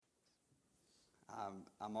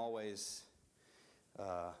I'm always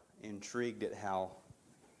intrigued at how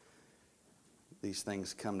these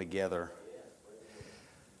things come together.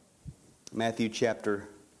 Matthew chapter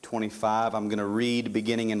 25, I'm going to read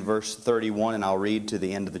beginning in verse 31, and I'll read to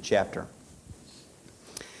the end of the chapter.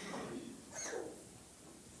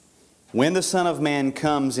 When the Son of Man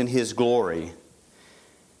comes in His glory,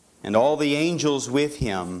 and all the angels with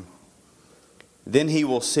Him, then He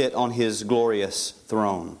will sit on His glorious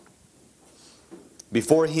throne.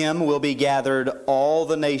 Before Him will be gathered all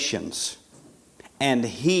the nations, and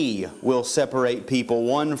He will separate people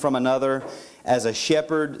one from another as a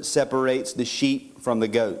shepherd separates the sheep from the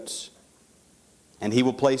goats. And He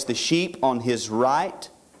will place the sheep on His right,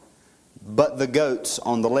 but the goats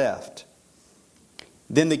on the left.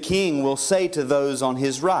 Then the King will say to those on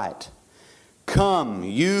His right, "Come,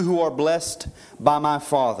 you who are blessed by my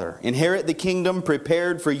Father, inherit the kingdom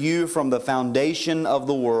prepared for you from the foundation of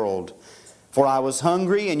the world. For I was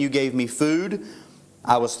hungry, and you gave me food.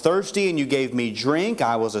 I was thirsty, and you gave me drink.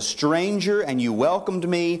 I was a stranger, and you welcomed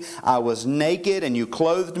me. I was naked, and you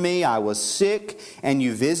clothed me. I was sick, and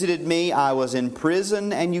you visited me. I was in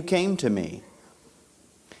prison, and you came to me."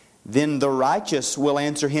 Then the righteous will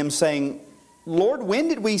answer Him, saying, "Lord, when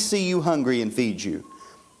did we see you hungry and feed you,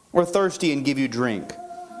 or thirsty and give you drink?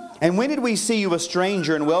 And when did we see you a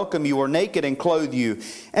stranger and welcome you, or naked and clothe you?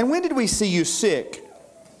 And when did we see you sick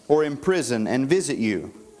or in prison and visit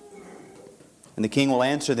you?" And the King will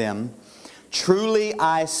answer them, "Truly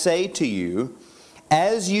I say to you,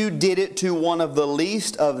 as you did it to one of the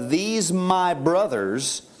least of these my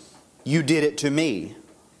brothers, you did it to me."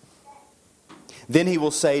 Then He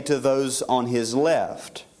will say to those on His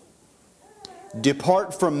left,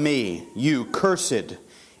 "Depart from me, you cursed,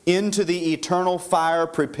 into the eternal fire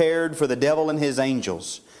prepared for the devil and his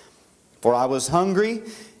angels. For I was hungry,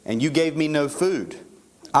 and you gave me no food.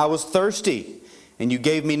 I was thirsty, and you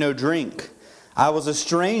gave me no drink. I was a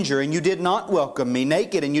stranger, and you did not welcome me,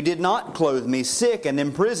 naked, and you did not clothe me, sick and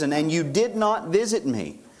in prison, and you did not visit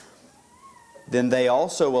me." Then they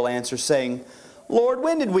also will answer, saying, "Lord,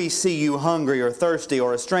 when did we see you hungry or thirsty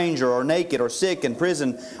or a stranger or naked or sick in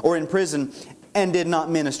prison, and did not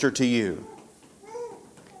minister to you?"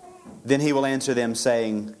 Then He will answer them,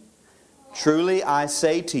 saying, "Truly I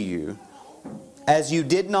say to you, as you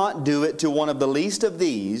did not do it to one of the least of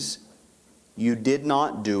these, you did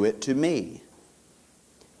not do it to me."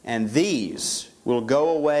 And these will go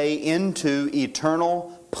away into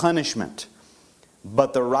eternal punishment,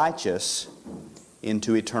 but the righteous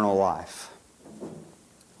into eternal life.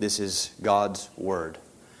 This is God's Word.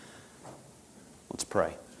 Let's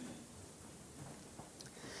pray.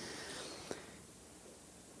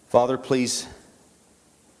 Father, please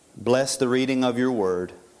bless the reading of your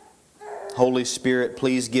Word. Holy Spirit,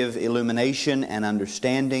 please give illumination and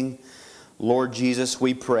understanding. Lord Jesus,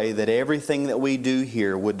 we pray that everything that we do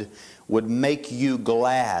here would make you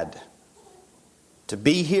glad to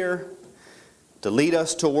be here, to lead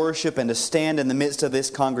us to worship, and to stand in the midst of this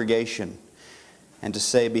congregation and to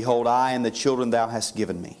say, "Behold, I and the children thou hast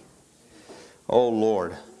given me." Oh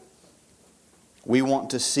Lord, we want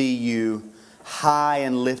to see you high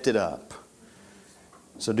and lifted up.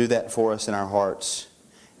 So do that for us in our hearts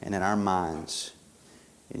and in our minds.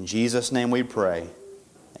 In Jesus' name we pray.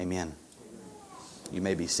 Amen. You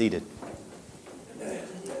may be seated.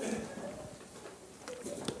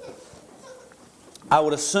 I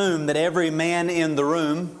would assume that every man in the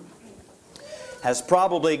room has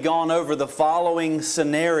probably gone over the following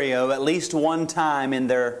scenario at least one time in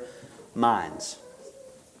their minds.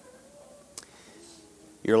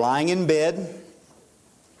 You're lying in bed.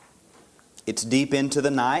 It's deep into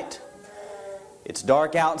the night. It's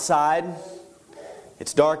dark outside.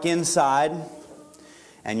 It's dark inside.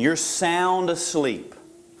 And you're sound asleep.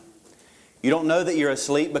 You don't know that you're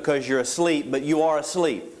asleep because you're asleep, but you are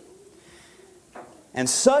asleep. And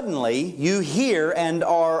suddenly you hear and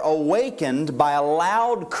are awakened by a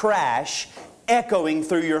loud crash echoing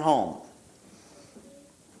through your home.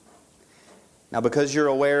 Now, because you're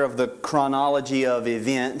aware of the chronology of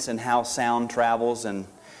events and how sound travels and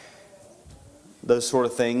those sort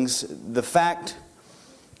of things, the fact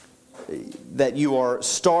that you are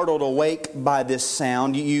startled awake by this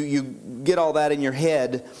sound, you get all that in your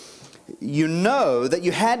head. You know that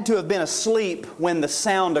you had to have been asleep when the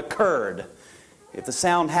sound occurred. If the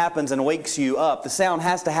sound happens and wakes you up, the sound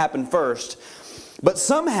has to happen first. But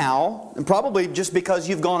somehow, and probably just because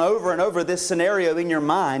you've gone over and over this scenario in your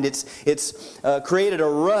mind, it's created a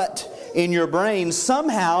rut in your brain.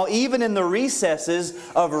 Somehow, even in the recesses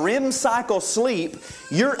of REM cycle sleep,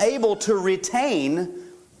 you're able to retain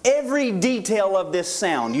every detail of this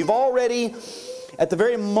sound. You've already at the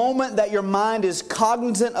very moment that your mind is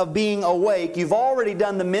cognizant of being awake, you've already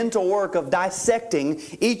done the mental work of dissecting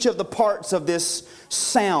each of the parts of this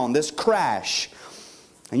sound, this crash.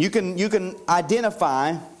 And you can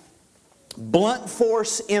identify blunt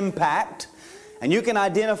force impact, and you can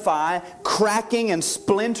identify cracking and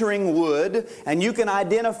splintering wood, and you can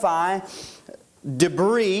identify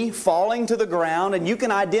debris falling to the ground, and you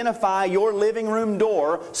can identify your living room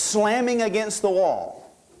door slamming against the wall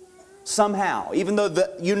somehow, even though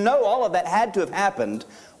you know all of that had to have happened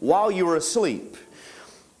while you were asleep.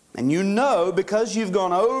 And you know, because you've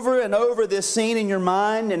gone over and over this scene in your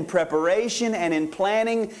mind in preparation and in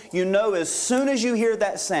planning, you know as soon as you hear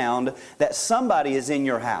that sound that somebody is in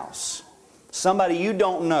your house. Somebody you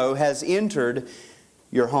don't know has entered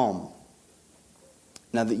your home.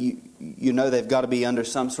 Now that you know they've got to be under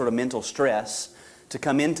some sort of mental stress to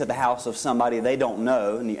come into the house of somebody they don't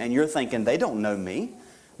know, and you're thinking, they don't know me.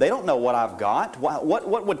 They don't know what I've got.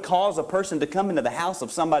 What would cause a person to come into the house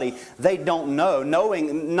of somebody they don't know,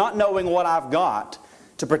 not knowing what I've got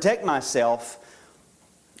to protect myself?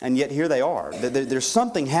 And yet here they are. There's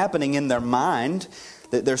something happening in their mind.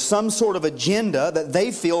 There's some sort of agenda that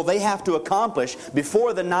they feel they have to accomplish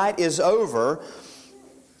before the night is over.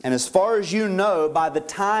 And as far as you know, by the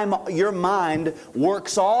time your mind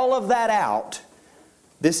works all of that out,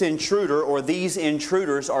 this intruder or these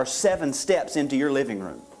intruders are 7 steps into your living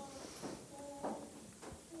room.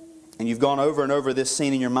 And you've gone over and over this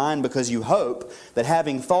scene in your mind because you hope that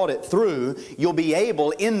having thought it through, you'll be able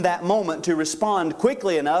in that moment to respond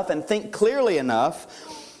quickly enough and think clearly enough,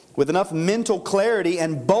 with enough mental clarity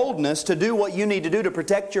and boldness to do what you need to do to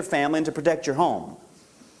protect your family and to protect your home.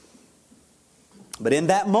 But in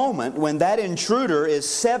that moment, when that intruder is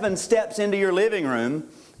 7 steps into your living room,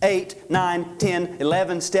 8, 9, 10,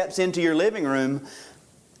 11 steps into your living room,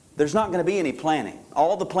 there's not going to be any planning.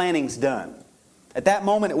 All the planning's done. At that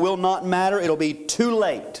moment, it will not matter. It'll be too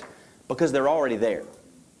late because they're already there.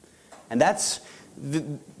 And that's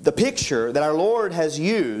the picture that our Lord has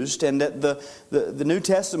used, and that the New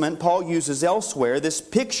Testament, Paul uses elsewhere, this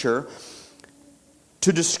picture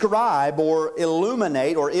to describe or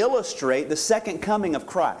illuminate or illustrate the second coming of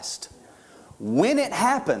Christ. When it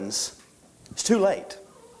happens, it's too late.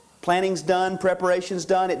 Planning's done, preparation's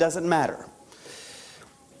done, it doesn't matter.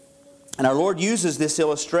 And our Lord uses this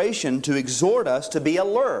illustration to exhort us to be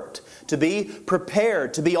alert, to be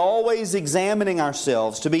prepared, to be always examining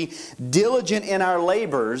ourselves, to be diligent in our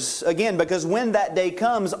labors. Again, because when that day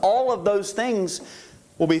comes, all of those things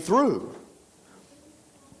will be through.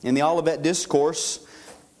 In the Olivet Discourse,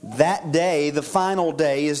 that day, the final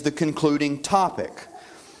day, is the concluding topic.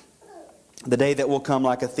 The day that will come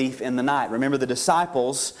like a thief in the night. Remember the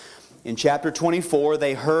disciples in chapter 24,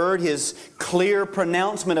 they heard His clear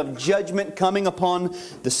pronouncement of judgment coming upon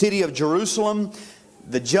the city of Jerusalem.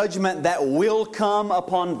 The judgment that will come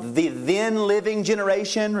upon the then living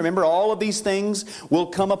generation. Remember, all of these things will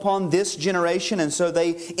come upon this generation. And so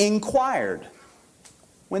they inquired,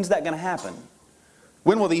 when's that going to happen?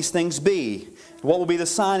 When will these things be? What will be the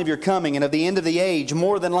sign of your coming and of the end of the age?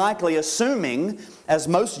 More than likely assuming, as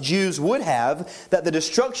most Jews would have, that the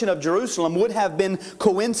destruction of Jerusalem would have been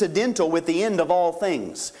coincidental with the end of all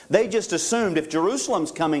things. They just assumed if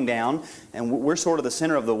Jerusalem's coming down, and we're sort of the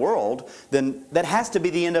center of the world, then that has to be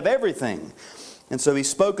the end of everything. And so He's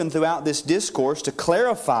spoken throughout this discourse to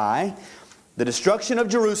clarify the destruction of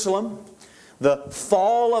Jerusalem, the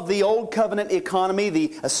fall of the Old Covenant economy,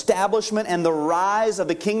 the establishment and the rise of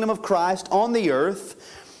the kingdom of Christ on the earth,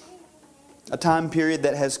 a time period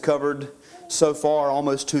that has covered so far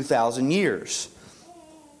almost 2,000 years.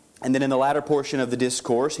 And then in the latter portion of the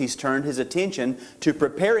discourse, He's turned His attention to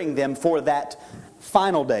preparing them for that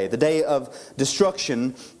final day, the day of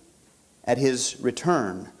destruction at His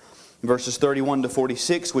return. In verses 31 to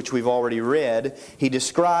 46, which we've already read, He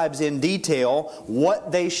describes in detail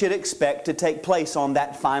what they should expect to take place on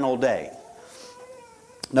that final day.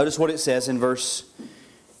 Notice what it says in verse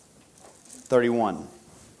 31.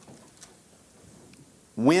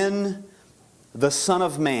 When the Son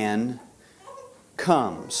of Man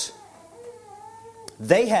comes.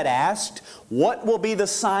 They had asked, what will be the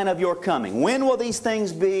sign of your coming? When will these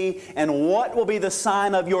things be? And what will be the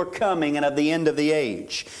sign of your coming and of the end of the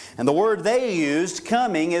age? And the word they used,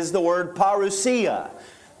 coming, is the word parousia.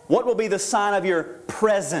 What will be the sign of your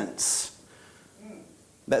presence?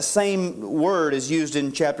 That same word is used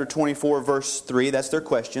in chapter 24, verse 3. That's their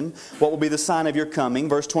question. What will be the sign of your coming?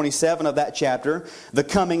 Verse 27 of that chapter, the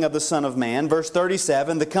coming of the Son of Man. Verse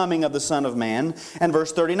 37, the coming of the Son of Man. And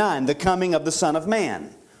verse 39, the coming of the Son of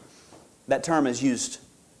Man. That term is used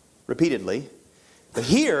repeatedly. But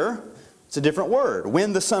here, It's a different word.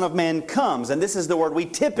 When the Son of Man comes, and this is the word we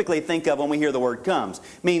typically think of when we hear the word comes,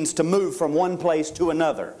 means to move from one place to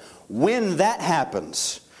another. When that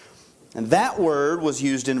happens, and that word was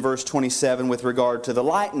used in verse 27 with regard to the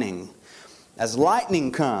lightning. As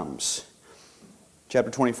lightning comes, chapter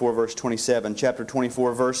 24, verse 27, chapter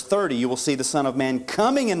 24, verse 30, you will see the Son of Man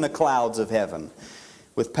coming in the clouds of heaven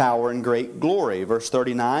with power and great glory. Verse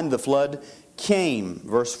 39, the flood came.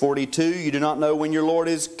 Verse 42, you do not know when your Lord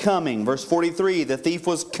is coming. Verse 43, the thief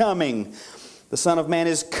was coming. The Son of Man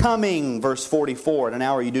is coming. Verse 44, at an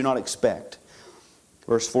hour you do not expect.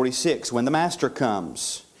 Verse 46, when the Master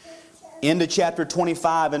comes. Into chapter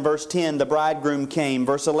 25 and verse 10, the bridegroom came.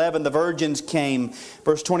 Verse 11, the virgins came.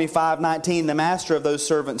 Verse 25, 19, the master of those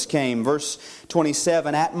servants came. Verse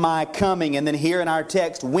 27, at my coming. And then here in our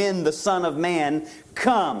text, when the Son of Man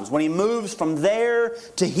comes. When He moves from there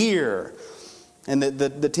to here. And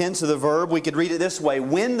the tense of the verb, we could read it this way.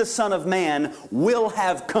 When the Son of Man will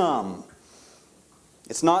have come.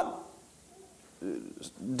 It's not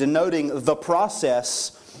denoting the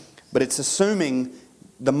process, but it's assuming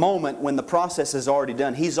the moment when the process is already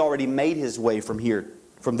done. He's already made His way from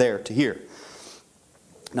there to here.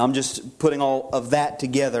 Now I'm just putting all of that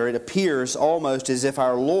together. It appears almost as if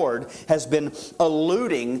our Lord has been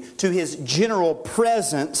alluding to His general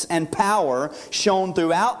presence and power shown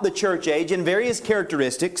throughout the church age in various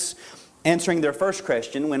characteristics, answering their first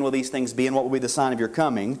question, when will these things be and what will be the sign of your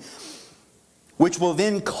coming? Which will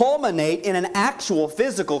then culminate in an actual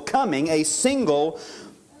physical coming, a single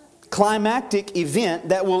climactic event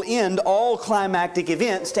that will end all climactic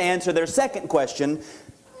events, to answer their second question,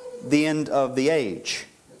 the end of the age.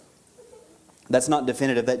 That's not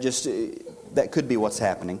definitive. That could be what's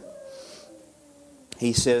happening.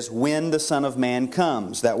 He says, when the Son of Man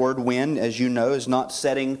comes. That word when, as you know, is not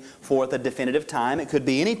setting forth a definitive time. It could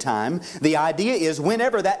be any time. The idea is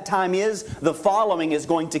whenever that time is, the following is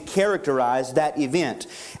going to characterize that event.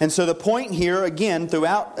 And so the point here, again,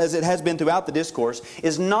 throughout, as it has been throughout the discourse,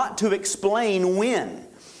 is not to explain when.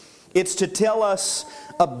 It's to tell us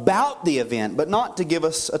about the event, but not to give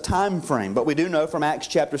us a time frame. But we do know from Acts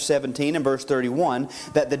chapter 17 and verse 31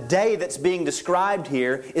 that the day that's being described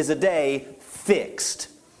here is a day fixed.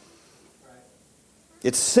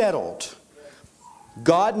 It's settled.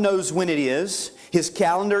 God knows when it is. His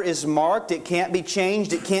calendar is marked. It can't be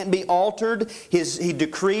changed. It can't be altered. He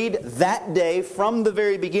decreed that day from the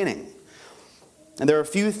very beginning. And there are a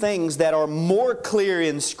few things that are more clear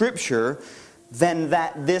in Scripture than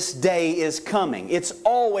that this day is coming. It's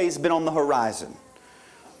always been on the horizon.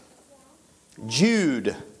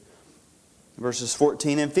 Jude, verses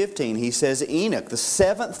 14 and 15, he says, Enoch, the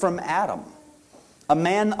seventh from Adam, a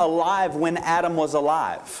man alive when Adam was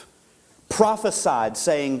alive, prophesied,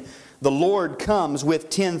 saying, the Lord comes with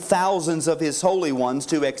 10,000s of His holy ones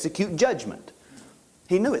to execute judgment.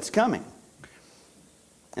 He knew it's coming.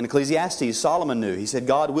 In Ecclesiastes, Solomon knew. He said,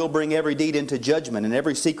 God will bring every deed into judgment and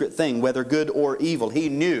every secret thing, whether good or evil. He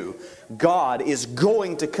knew God is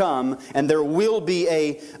going to come and there will be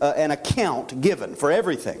an account given for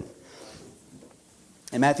everything.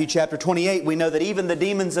 In Matthew chapter 28, we know that even the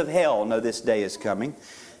demons of hell know this day is coming.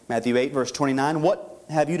 Matthew 8, verse 29, what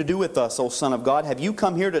have you to do with us, O Son of God? Have you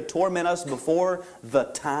come here to torment us before the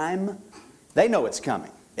time? They know it's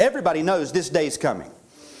coming. Everybody knows this day is coming.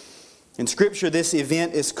 In Scripture, this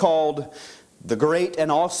event is called the great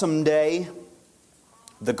and awesome day,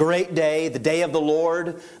 the great day, the day of the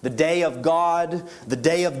Lord, the day of God, the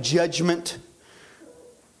day of judgment.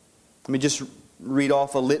 Let me just read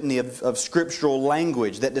off a litany of scriptural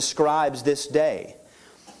language that describes this day.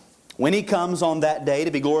 When He comes on that day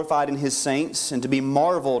to be glorified in His saints and to be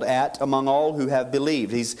marveled at among all who have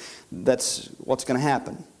believed. That's what's going to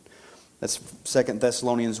happen. That's 2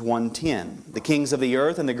 Thessalonians 1:10. The kings of the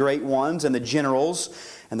earth and the great ones and the generals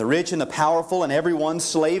and the rich and the powerful and everyone,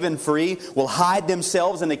 slave and free, will hide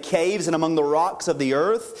themselves in the caves and among the rocks of the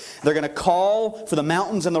earth. They're going to call for the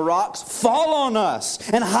mountains and the rocks, fall on us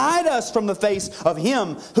and hide us from the face of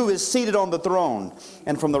Him who is seated on the throne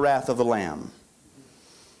and from the wrath of the Lamb.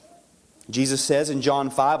 Jesus says in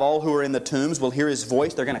John 5, all who are in the tombs will hear His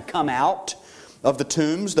voice. They're going to come out of the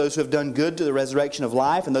tombs, those who have done good to the resurrection of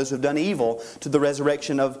life, and those who have done evil to the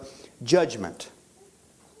resurrection of judgment.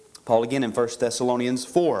 Paul again in 1 Thessalonians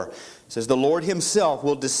 4 says, the Lord Himself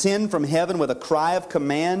will descend from heaven with a cry of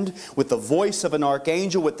command, with the voice of an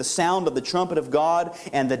archangel, with the sound of the trumpet of God,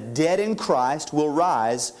 and the dead in Christ will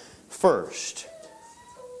rise first.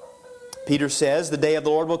 Peter says, the day of the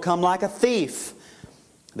Lord will come like a thief.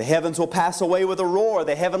 The heavens will pass away with a roar.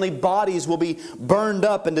 The heavenly bodies will be burned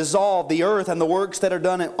up and dissolved. The earth and the works that are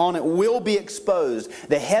done on it will be exposed.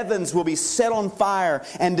 The heavens will be set on fire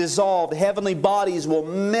and dissolved. Heavenly bodies will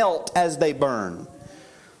melt as they burn.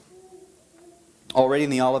 Already in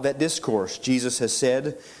the Olivet Discourse, Jesus has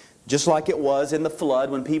said, just like it was in the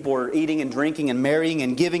flood when people were eating and drinking and marrying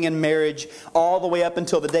and giving in marriage all the way up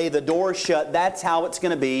until the day the door shut, that's how it's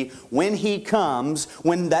going to be when He comes,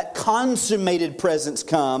 when that consummated presence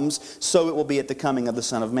comes, so it will be at the coming of the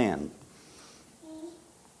Son of Man.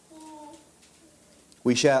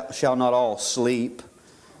 We shall not all sleep,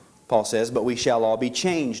 Paul says, but we shall all be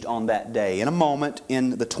changed on that day. In a moment,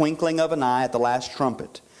 in the twinkling of an eye at the last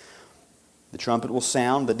trumpet. The trumpet will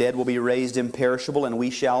sound, the dead will be raised imperishable, and we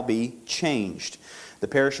shall be changed. The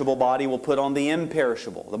perishable body will put on the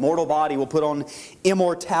imperishable. The mortal body will put on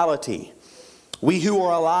immortality. We who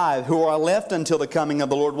are alive, who are left until the coming of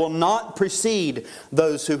the Lord, will not precede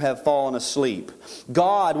those who have fallen asleep.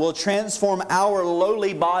 God will transform our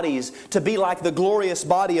lowly bodies to be like the glorious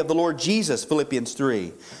body of the Lord Jesus, Philippians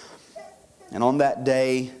 3. And on that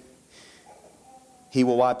day, He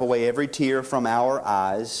will wipe away every tear from our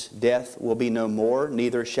eyes. Death will be no more,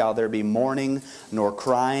 neither shall there be mourning, nor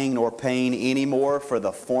crying, nor pain any more, for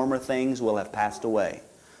the former things will have passed away.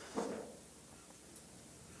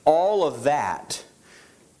 All of that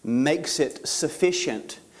makes it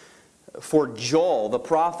sufficient for Joel, the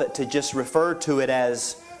prophet, to just refer to it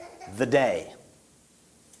as the day.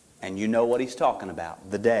 And you know what he's talking about,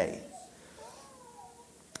 the day.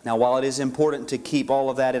 Now, while it is important to keep all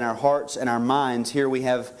of that in our hearts and our minds, here we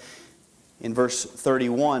have in verse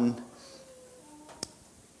 31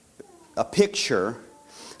 a picture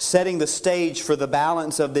setting the stage for the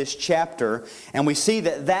balance of this chapter. And we see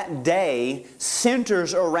that that day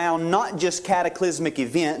centers around not just cataclysmic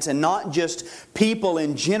events and not just people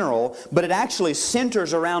in general, but it actually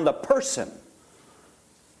centers around a person.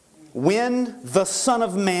 When the Son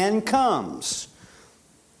of Man comes.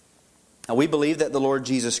 Now, we believe that the Lord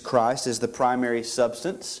Jesus Christ is the primary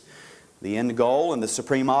substance, the end goal, and the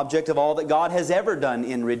supreme object of all that God has ever done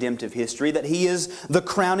in redemptive history, that He is the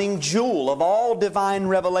crowning jewel of all divine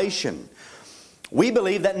revelation. We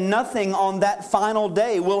believe that nothing on that final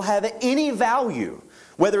day will have any value,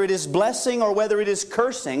 whether it is blessing or whether it is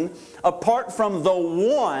cursing, apart from the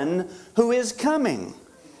one who is coming.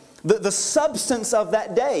 The substance of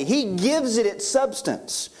that day. He gives it its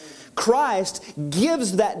substance. Christ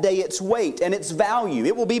gives that day its weight and its value.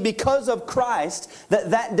 It will be because of Christ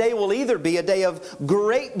that that day will either be a day of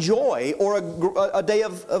great joy or a day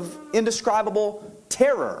of indescribable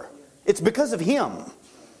terror. It's because of Him.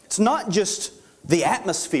 It's not just the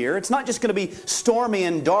atmosphere. It's not just going to be stormy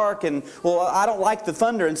and dark and, well, I don't like the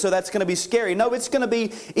thunder and so that's going to be scary. No, it's going to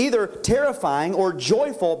be either terrifying or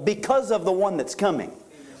joyful because of the one that's coming.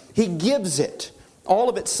 He gives it all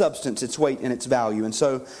of its substance, its weight, and its value. And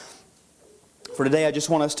so, for today, I just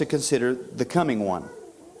want us to consider the coming one.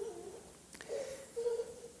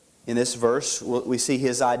 In this verse, we see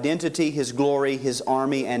His identity, His glory, His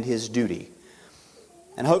army, and His duty.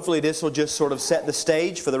 And hopefully this will just sort of set the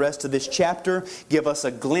stage for the rest of this chapter, give us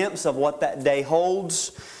a glimpse of what that day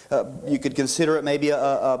holds. You could consider it maybe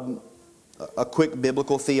a quick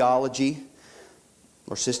biblical theology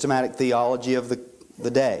or systematic theology of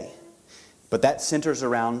the day. But that centers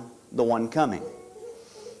around the one coming.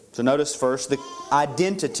 So notice first the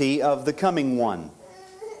identity of the coming one.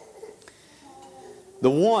 The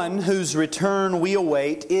one whose return we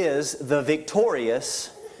await is the victorious,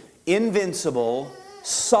 invincible,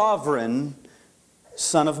 sovereign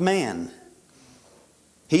Son of Man.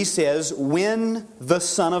 He says, when the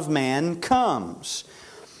Son of Man comes.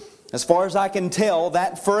 As far as I can tell,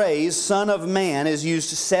 that phrase, Son of Man, is used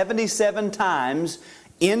 77 times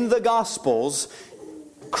in the Gospels,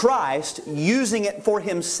 Christ using it for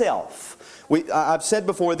Himself. I've said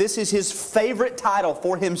before, this is His favorite title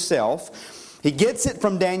for Himself. He gets it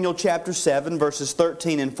from Daniel chapter 7, verses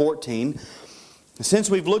 13 and 14. Since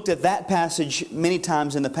we've looked at that passage many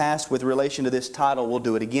times in the past with relation to this title, we'll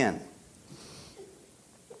do it again.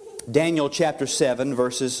 Daniel chapter 7,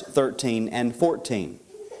 verses 13 and 14.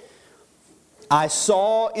 I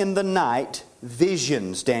saw in the night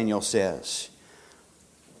visions, Daniel says.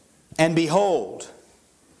 And behold,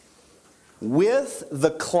 with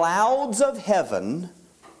the clouds of heaven,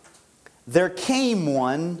 there came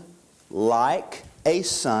one like a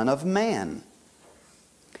son of man.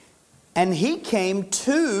 And he came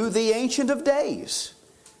to the Ancient of Days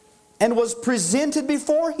and was presented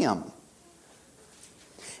before Him.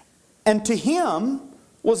 And to Him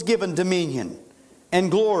was given dominion and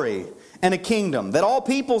glory and a kingdom, that all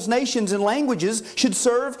peoples, nations, and languages should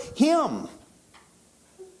serve Him.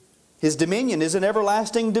 His dominion is an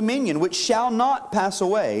everlasting dominion which shall not pass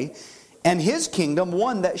away, and His kingdom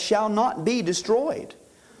one that shall not be destroyed.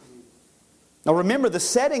 Now remember, the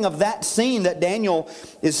setting of that scene that Daniel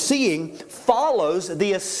is seeing follows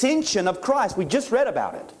the ascension of Christ. We just read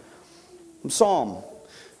about it from Psalm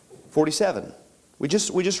 47. We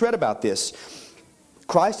just read about this.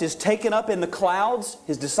 Christ is taken up in the clouds.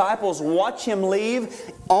 His disciples watch Him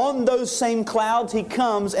leave. On those same clouds He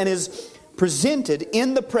comes and is presented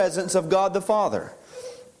in the presence of God the Father.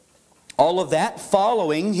 All of that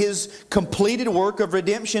following His completed work of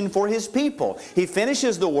redemption for His people. He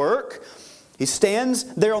finishes the work. He stands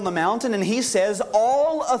there on the mountain and He says,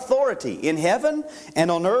 all authority in heaven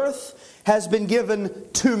and on earth has been given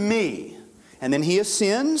to me. And then He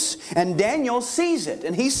ascends and Daniel sees it.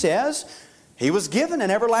 And he says, He was given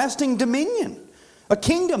an everlasting dominion, a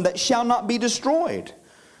kingdom that shall not be destroyed.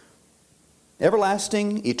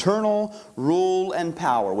 Everlasting, eternal rule and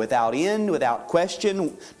power, without end, without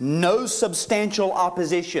question, no substantial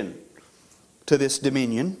opposition to this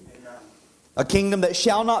dominion. A kingdom that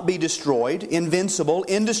shall not be destroyed, invincible,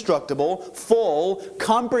 indestructible, full,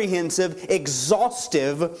 comprehensive,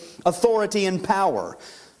 exhaustive authority and power.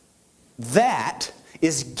 That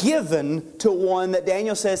is given to one that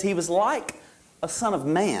Daniel says he was like a son of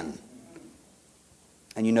man.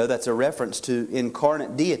 And you know that's a reference to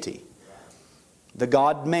incarnate deity. The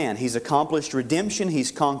God-man. He's accomplished redemption.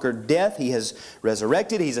 He's conquered death. He has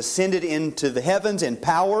resurrected. He's ascended into the heavens in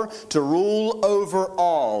power to rule over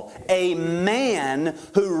all. A man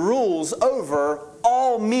who rules over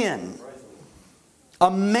all men.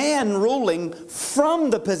 A man ruling from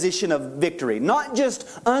the position of victory. Not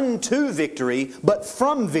just unto victory, but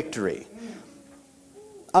from victory.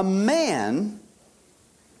 A man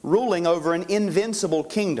ruling over an invincible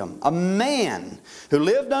kingdom. A man who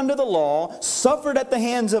lived under the law, suffered at the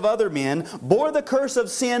hands of other men, bore the curse of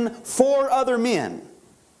sin for other men.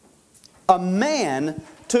 A man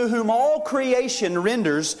to whom all creation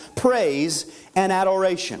renders praise and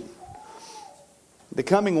adoration. The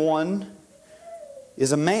coming one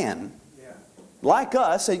is a man, like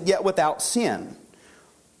us, yet without sin.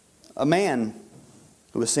 A man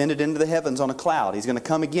who ascended into the heavens on a cloud. He's going to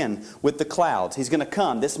come again with the clouds. He's going to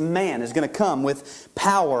come. This man is going to come with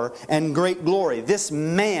power and great glory. This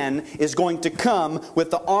man is going to come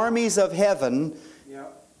with the armies of heaven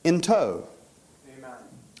in tow. Amen.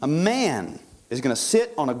 A man is going to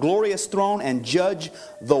sit on a glorious throne and judge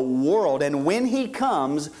the world. And when He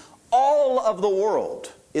comes, all of the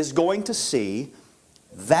world is going to see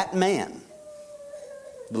that man.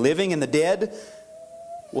 The living and the dead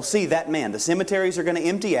will see that man. The cemeteries are going to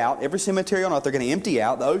empty out. Every cemetery on earth, they're going to empty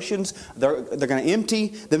out. The oceans, they're going to empty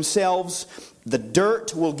themselves. The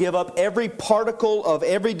dirt will give up every particle of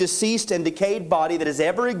every deceased and decayed body that has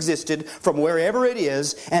ever existed from wherever it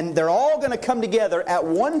is. And they're all going to come together at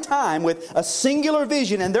one time with a singular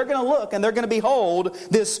vision. And they're going to look and they're going to behold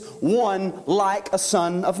this one like a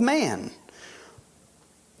son of man.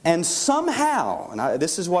 And somehow, and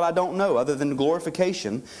this is what I don't know other than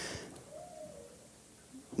glorification,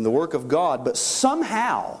 the work of God, but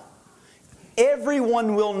somehow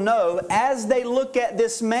everyone will know as they look at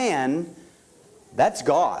this man, that's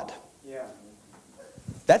God. Yeah.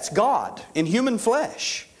 That's God in human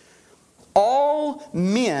flesh. All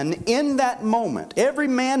men in that moment, every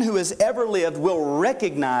man who has ever lived will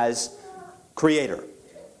recognize Creator.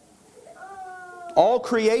 All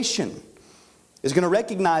creation is going to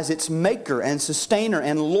recognize its Maker and Sustainer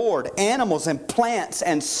and Lord. Animals and plants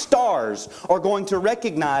and stars are going to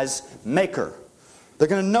recognize Maker. They're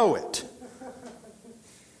going to know it.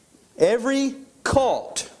 Every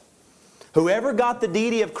cult, whoever got the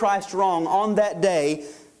deity of Christ wrong on that day,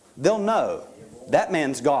 they'll know that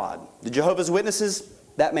man's God. The Jehovah's Witnesses,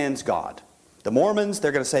 that man's God. The Mormons,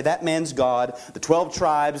 they're going to say that man's God. The 12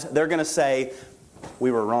 tribes, they're going to say we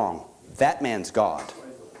were wrong. That man's God.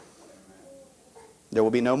 There will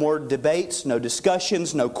be no more debates, no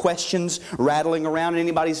discussions, no questions rattling around in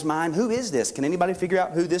anybody's mind. Who is this? Can anybody figure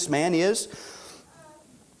out who this man is?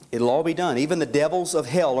 It'll all be done. Even the devils of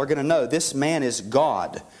hell are going to know this man is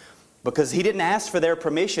God. Because He didn't ask for their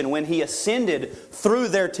permission when He ascended through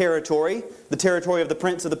their territory, the territory of the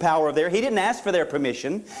prince of the power of there. He didn't ask for their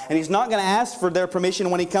permission. And He's not going to ask for their permission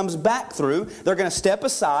when He comes back through. They're going to step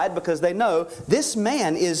aside because they know this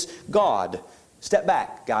man is God. Step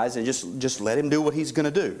back, guys, and just let Him do what He's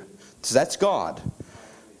going to do. So that's God.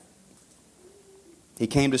 He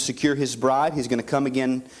came to secure His bride. He's going to come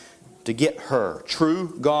again to get her.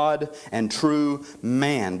 True God and true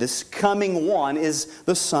man. This coming one is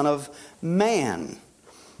the Son of Man.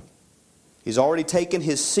 He's already taken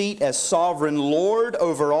His seat as sovereign Lord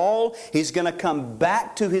over all. He's going to come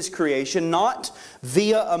back to His creation, not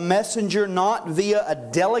via a messenger, not via a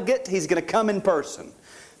delegate. He's going to come in person,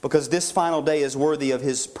 because this final day is worthy of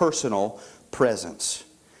His personal presence.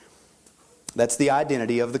 That's the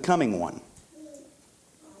identity of the coming one.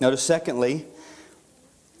 Notice, secondly,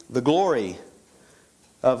 the glory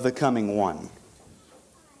of the coming one.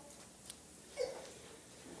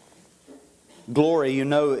 Glory, you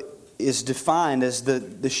know, is defined as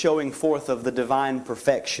the showing forth of the divine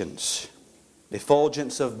perfections. The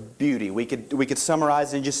effulgence of beauty. We could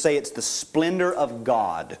summarize and just say it's the splendor of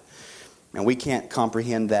God. And we can't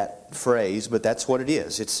comprehend that phrase, but that's what it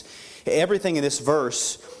is. It's everything in this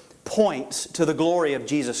verse points to the glory of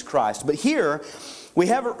Jesus Christ. But here we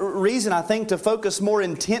have a reason, I think, to focus more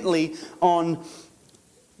intently on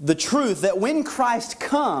the truth that when Christ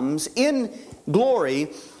comes in glory,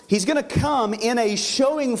 He's going to come in a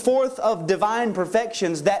showing forth of divine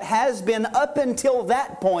perfections that has been up until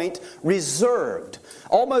that point reserved,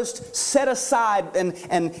 almost set aside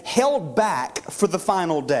and held back for the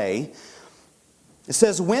final day. It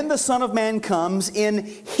says, when the Son of Man comes in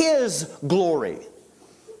His glory.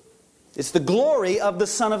 It's the glory of the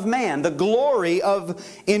Son of Man, the glory of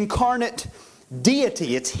incarnate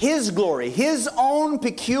deity. It's His glory, His own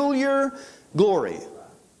peculiar glory.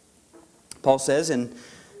 Paul says in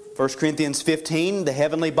 1 Corinthians 15, the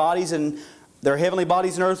heavenly bodies and there are heavenly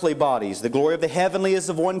bodies and earthly bodies. The glory of the heavenly is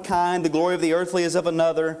of one kind, the glory of the earthly is of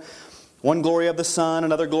another. One glory of the sun,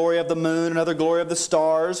 another glory of the moon, another glory of the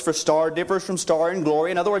stars. For star differs from star in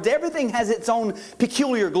glory. In other words, everything has its own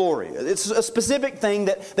peculiar glory. It's a specific thing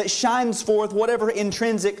that shines forth whatever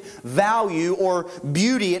intrinsic value or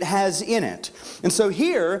beauty it has in it. And so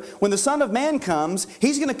here, when the Son of Man comes,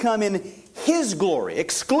 He's going to come in His glory,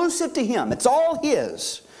 exclusive to Him. It's all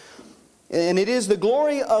His. And it is the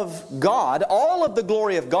glory of God, all of the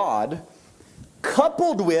glory of God,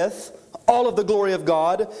 coupled with all of the glory of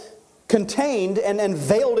God, contained and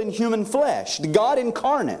veiled in human flesh. God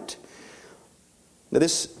incarnate. Now,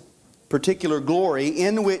 this particular glory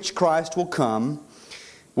in which Christ will come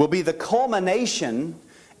will be the culmination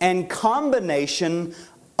and combination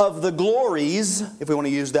of the glories, if we want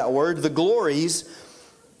to use that word, the glories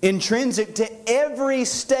intrinsic to every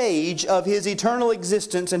stage of His eternal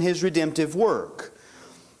existence and His redemptive work.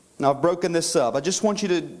 Now, I've broken this up. I just want you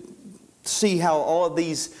to see how all of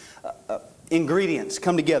these ingredients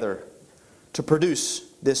come together to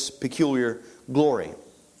produce this peculiar glory.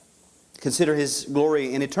 Consider His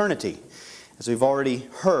glory in eternity, as we've already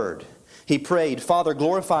heard. He prayed, Father,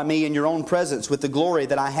 glorify me in your own presence with the glory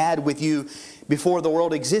that I had with you before the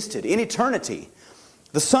world existed. In eternity,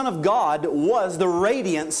 the Son of God was the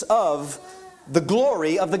radiance of the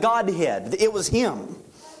glory of the Godhead. It was Him.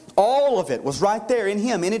 All of it was right there in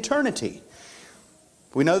Him in eternity.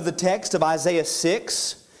 We know the text of Isaiah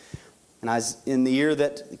 6. And in the year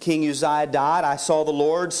that King Uzziah died, I saw the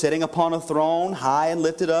Lord sitting upon a throne, high and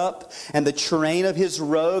lifted up, and the train of His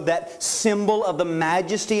robe, that symbol of the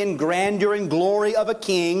majesty and grandeur and glory of a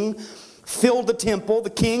king, filled the temple,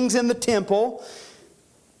 the kings in the temple.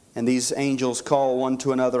 And these angels call one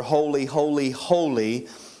to another, Holy, holy, holy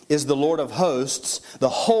is the Lord of hosts. The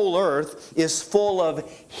whole earth is full of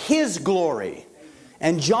His glory.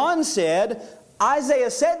 And John said, Isaiah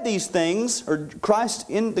said these things, or Christ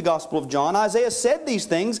in the Gospel of John, Isaiah said these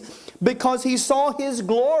things because he saw His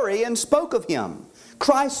glory and spoke of Him.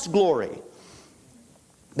 Christ's glory.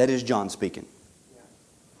 That is John speaking.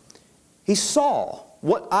 He saw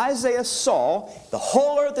what Isaiah saw. The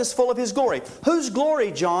whole earth is full of His glory. Whose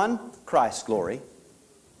glory, John? Christ's glory.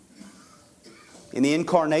 In the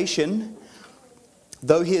incarnation,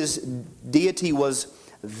 though His deity was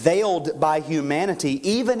veiled by humanity,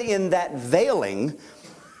 even in that veiling,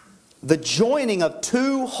 the joining of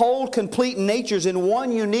two whole complete natures in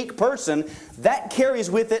one unique person, that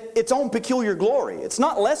carries with it its own peculiar glory. It's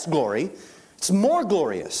not less glory, it's more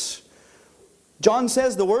glorious. John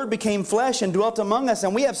says the Word became flesh and dwelt among us,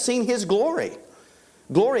 and we have seen His glory.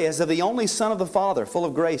 Glory as of the only Son of the Father, full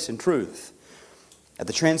of grace and truth. At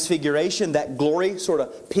the Transfiguration, that glory sort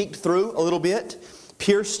of peeked through a little bit,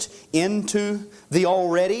 pierced into the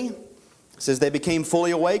already. It says they became fully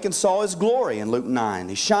awake and saw His glory in Luke 9.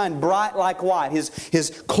 He shined bright like white.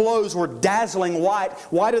 His clothes were dazzling white,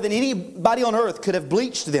 whiter than anybody on earth could have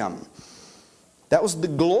bleached them. That was the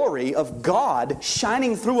glory of God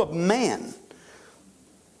shining through a man.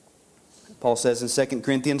 Paul says in 2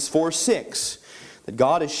 Corinthians 4:6 that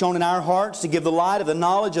God has shown in our hearts to give the light of the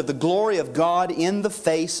knowledge of the glory of God in the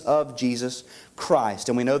face of Jesus Christ.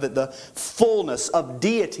 And we know that the fullness of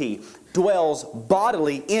deity dwells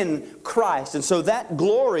bodily in Christ. And so that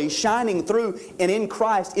glory shining through and in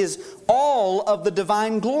Christ is all of the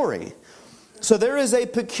divine glory. So there is a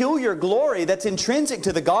peculiar glory that's intrinsic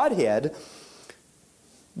to the Godhead.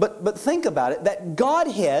 But think about it, that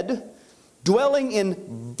Godhead dwelling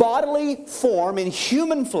in bodily form, in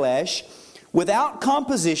human flesh, without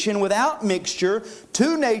composition, without mixture,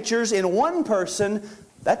 two natures in one person,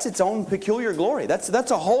 that's its own peculiar glory. That's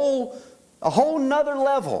a whole nother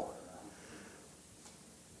level.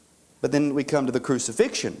 But then we come to the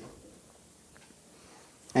crucifixion.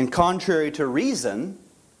 And contrary to reason,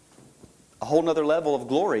 a whole nother level of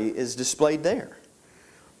glory is displayed there.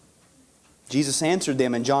 Jesus answered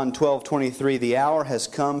them in John 12:23, "The hour has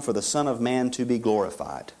come for the Son of Man to be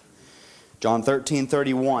glorified." John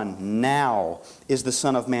 13:31, "Now is the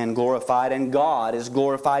Son of Man glorified, and God is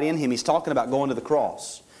glorified in Him." He's talking about going to the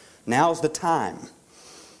cross. Now's the time.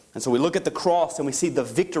 And so we look at the cross and we see the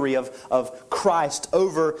victory of Christ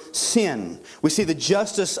over sin. We see the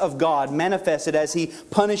justice of God manifested as He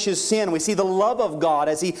punishes sin. We see the love of God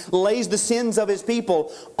as He lays the sins of His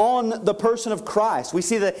people on the person of Christ. We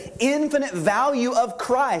see the infinite value of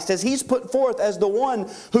Christ as He's put forth as the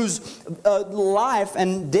one whose life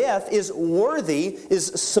and death is worthy,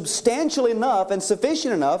 is substantial enough and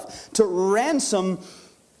sufficient enough to ransom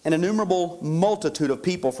an innumerable multitude of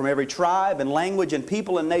people from every tribe and language and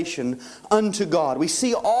people and nation unto God. We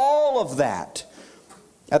see all of that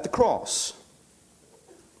at the cross.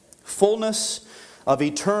 Fullness of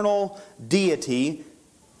eternal deity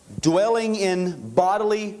dwelling in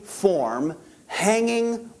bodily form,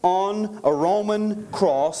 hanging on a Roman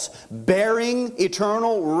cross, bearing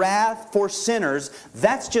eternal wrath for sinners.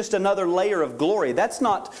 That's just another layer of glory. That's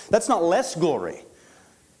not less glory.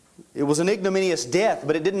 It was an ignominious death,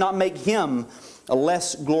 but it did not make Him a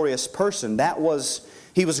less glorious person.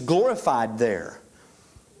 He was glorified there.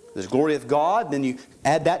 There's glory of God, then you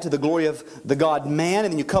add that to the glory of the God-man,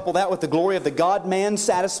 and then you couple that with the glory of the God-man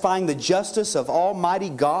satisfying the justice of Almighty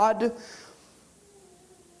God.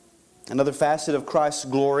 Another facet of Christ's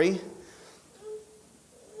glory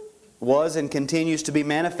was and continues to be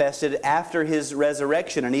manifested after His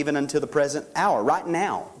resurrection and even until the present hour. Right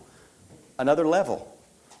now, another level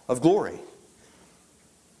of glory.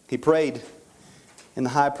 He prayed in the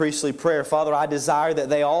high priestly prayer, "Father, I desire that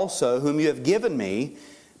they also, whom You have given Me,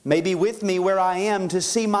 may be with Me where I am, to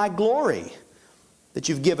see My glory that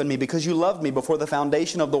You've given Me, because You loved Me before the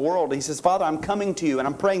foundation of the world." He says, "Father, I'm coming to You, and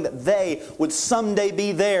I'm praying that they would someday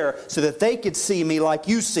be there so that they could see Me like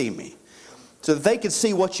You see Me, so that they could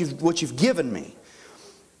see what you've given Me."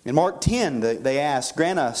 In Mark 10, they ask,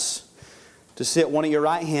 "Grant us to sit one at Your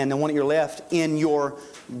right hand and one at Your left in Your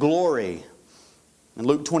glory." In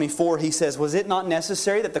Luke 24, He says, "Was it not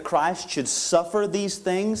necessary that the Christ should suffer these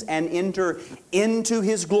things and enter into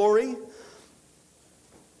His glory?"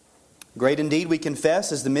 Great indeed, we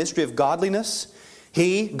confess, is the mystery of godliness.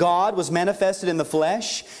 He, God, was manifested in the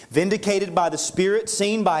flesh, vindicated by the Spirit,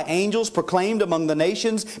 seen by angels, proclaimed among the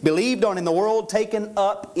nations, believed on in the world, taken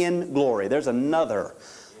up in glory. There's another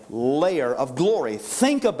layer of glory.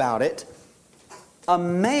 Think about it. A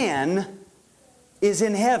man is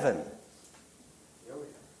in heaven.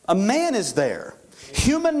 A man is there.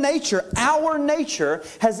 Human nature, our nature,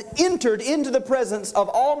 has entered into the presence of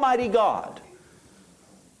Almighty God.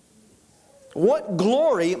 What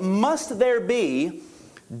glory must there be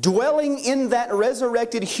dwelling in that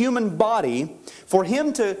resurrected human body for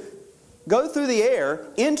Him to go through the air,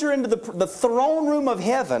 enter into the throne room of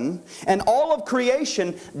heaven, and all of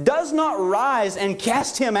creation does not rise and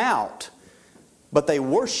cast Him out, but they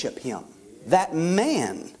worship Him, that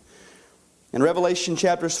man. In Revelation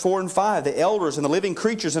chapters 4 and 5, the elders and the living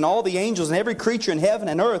creatures and all the angels and every creature in heaven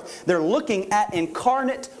and earth, they're looking at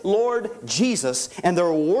incarnate Lord Jesus, and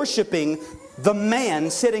they're worshiping the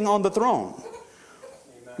man sitting on the throne.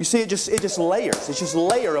 You see, it just layers. It's just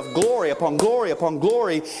layer of glory upon glory upon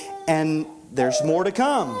glory, and there's more to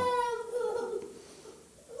come.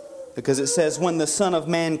 Because it says, when the Son of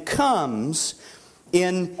Man comes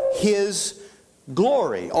in His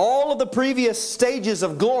glory. All of the previous stages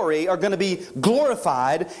of glory are going to be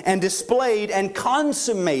glorified and displayed and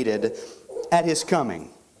consummated at His coming.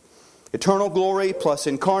 Eternal glory plus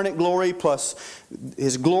incarnate glory plus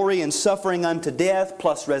His glory in suffering unto death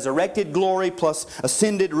plus resurrected glory plus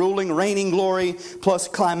ascended, ruling, reigning glory plus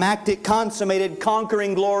climactic, consummated,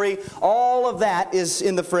 conquering glory. All of that is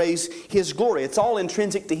in the phrase His glory. It's all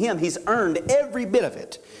intrinsic to Him. He's earned every bit of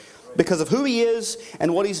it because of who He is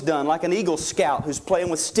and what He's done. Like an Eagle Scout who's playing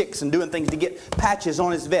with sticks and doing things to get patches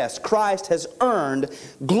on his vest. Christ has earned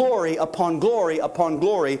glory upon glory upon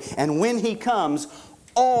glory. And when He comes,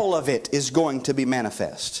 all of it is going to be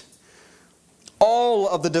manifest. all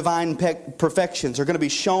of the divine perfections are going to be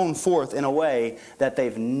shown forth in a way that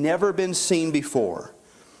they've never been seen before.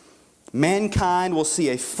 Mankind will see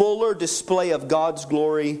a fuller display of God's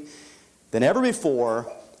glory than ever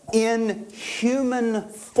before in human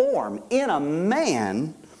form, in a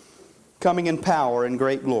man coming in power and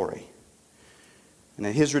great glory. And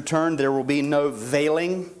at His return there will be no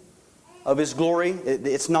veiling of His glory.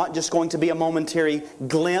 It's not just going to be a momentary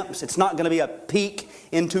glimpse. It's not going to be a peek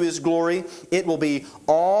into His glory. It will be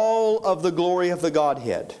all of the glory of the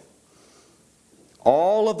Godhead.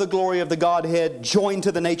 All of the glory of the Godhead joined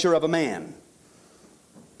to the nature of a man.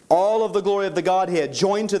 All of the glory of the Godhead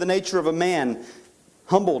joined to the nature of a man,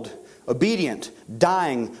 humbled, obedient,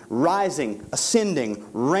 dying, rising, ascending,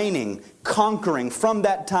 reigning, conquering from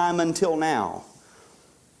that time until now.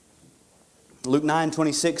 Luke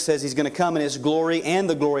 9:26 says He's going to come in His glory and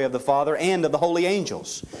the glory of the Father and of the holy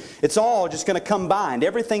angels. It's all just going to combine.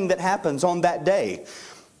 Everything that happens on that day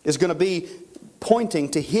is going to be pointing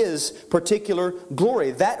to His particular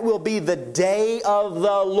glory. That will be the day of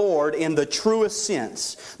the Lord in the truest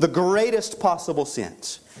sense, the greatest possible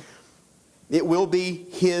sense. It will be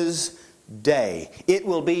His day. It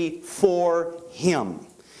will be for Him.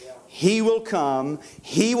 He will come.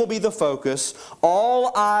 He will be the focus.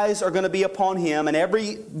 All eyes are going to be upon Him, and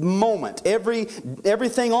every moment,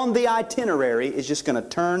 everything on the itinerary is just going to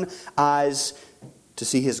turn eyes to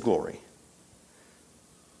see His glory.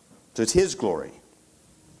 So it's His glory.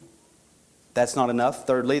 That's not enough.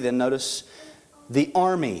 Thirdly, then notice the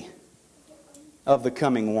army of the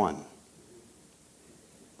coming one.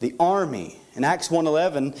 The army. In Acts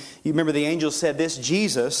 1:11, you remember the angel said this,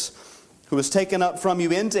 Jesus, who was taken up from you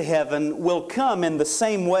into heaven, will come in the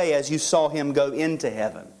same way as you saw Him go into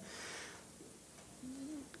heaven.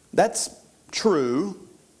 That's true.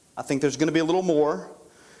 I think there's going to be a little more.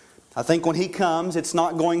 I think when He comes, He's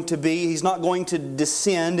not going to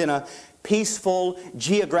descend in a peaceful,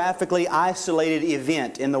 geographically isolated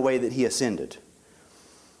event in the way that He ascended.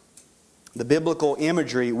 The biblical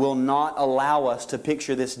imagery will not allow us to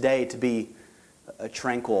picture this day to be a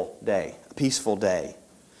tranquil day, a peaceful day.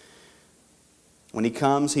 When He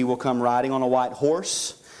comes, He will come riding on a white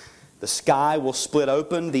horse. The sky will split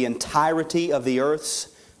open. The entirety of the earth's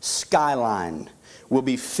skyline will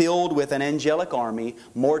be filled with an angelic army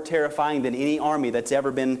more terrifying than any army that's ever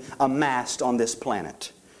been amassed on this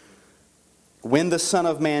planet. When the Son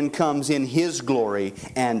of Man comes in His glory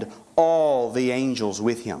and all the angels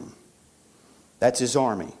with Him. That's His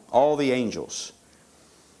army, all the angels.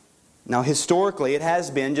 Now, historically, it has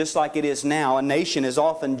been, just like it is now, a nation is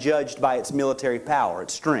often judged by its military power,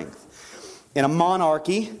 its strength. In a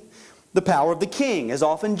monarchy, the power of the king is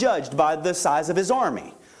often judged by the size of his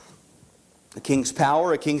army. A king's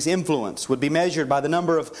power, a king's influence would be measured by the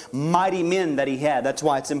number of mighty men that he had. That's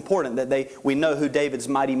why it's important that we know who David's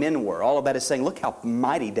mighty men were. All of that is saying, look how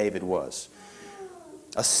mighty David was.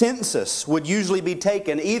 A census would usually be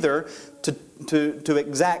taken either to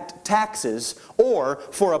exact taxes or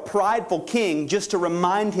for a prideful king just to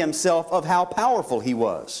remind himself of how powerful he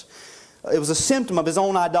was. It was a symptom of his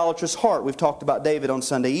own idolatrous heart. We've talked about David on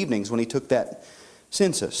Sunday evenings when he took that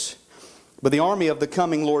census. But the army of the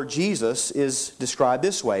coming Lord Jesus is described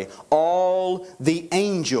this way. All the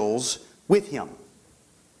angels with Him.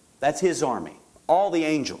 That's His army. All the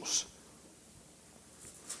angels.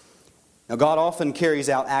 Now God often carries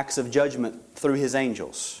out acts of judgment through His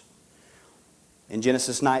angels. In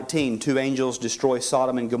Genesis 19, 2 angels destroy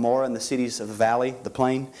Sodom and Gomorrah and the cities of the valley, the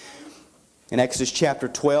plain. In Exodus chapter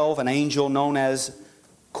 12, an angel known as,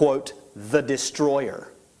 quote, the destroyer,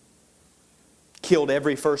 killed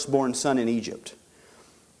every firstborn son in Egypt.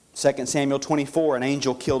 2 Samuel 24, an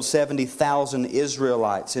angel killed 70,000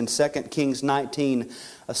 Israelites. In 2 Kings 19,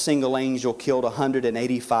 a single angel killed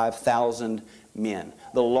 185,000 men.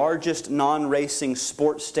 The largest non-racing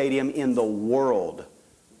sports stadium in the world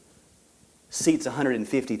seats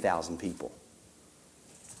 150,000 people.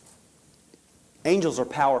 Angels are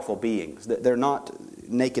powerful beings. They're not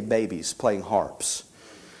naked babies playing harps.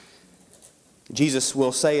 Jesus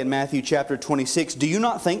will say in Matthew chapter 26, do you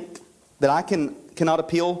not think that I cannot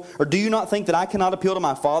appeal to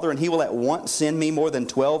my Father and He will at once send me more than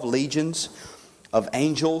 12 legions of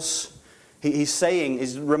angels?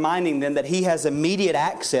 He's reminding them that He has immediate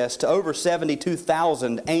access to over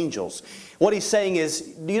 72,000 angels. What He's saying is,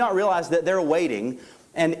 do you not realize that they're waiting?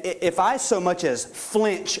 And if I so much as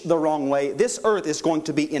flinch the wrong way, this earth is going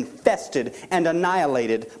to be infested and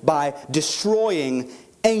annihilated by destroying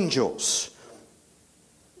angels.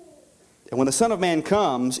 And when the Son of Man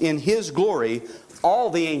comes in His glory, all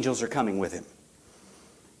the angels are coming with Him.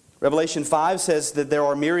 Revelation 5 says that there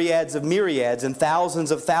are myriads of myriads and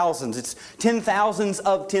thousands of thousands. It's 10,000s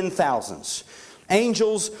of 10,000s.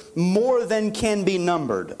 Angels more than can be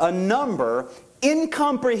numbered. A number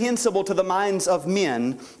incomprehensible to the minds of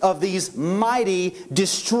men of these mighty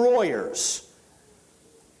destroyers.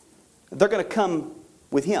 They're going to come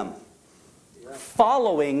with Him,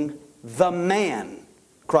 following the man,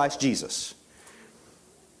 Christ Jesus.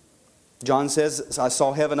 John says, I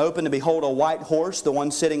saw heaven open, and behold, a white horse. The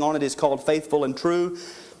one sitting on it is called Faithful and True.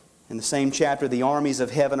 In the same chapter, the armies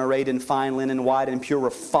of heaven, arrayed in fine linen, white and pure,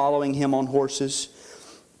 were following Him on horses.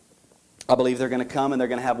 I believe they're going to come, and they're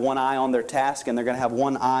going to have one eye on their task, and they're going to have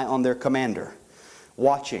one eye on their commander,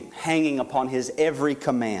 watching, hanging upon His every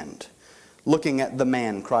command, looking at the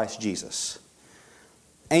man, Christ Jesus.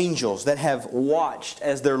 Angels that have watched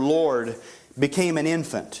as their Lord became an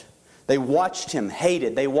infant. They watched Him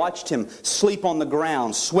hated. They watched Him sleep on the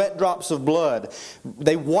ground, sweat drops of blood.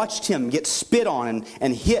 They watched Him get spit on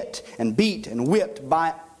and hit and beat and whipped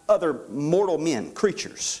by other mortal men,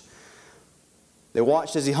 creatures. They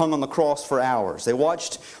watched as He hung on the cross for hours. They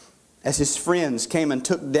watched as His friends came and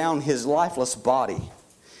took down His lifeless body.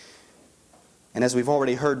 And as we've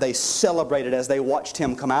already heard, they celebrated as they watched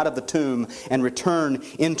Him come out of the tomb and return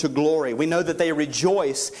into glory. We know that they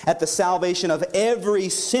rejoice at the salvation of every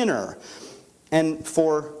sinner. And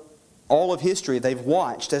for all of history, they've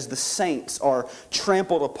watched as the saints are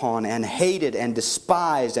trampled upon and hated and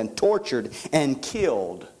despised and tortured and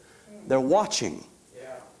killed. They're watching.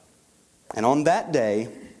 And on that day,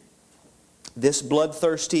 this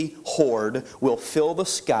bloodthirsty horde will fill the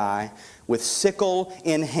sky with sickle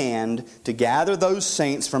in hand to gather those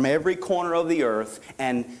saints from every corner of the earth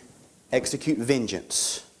and execute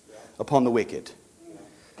vengeance upon the wicked.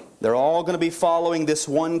 They're all going to be following this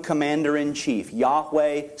one commander-in-chief,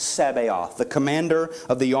 Yahweh Sabaoth, the commander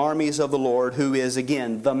of the armies of the Lord, who is,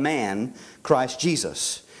 again, the man, Christ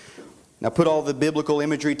Jesus. Now put all the biblical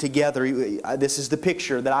imagery together. This is the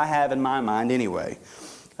picture that I have in my mind anyway.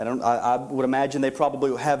 I would imagine they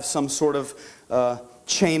probably have some sort of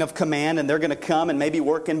chain of command, and they're going to come and maybe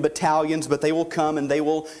work in battalions, but they will come and they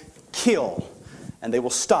will kill, and they will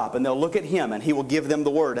stop, and they'll look at Him, and He will give them the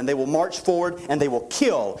word, and they will march forward, and they will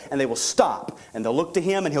kill, and they will stop, and they'll look to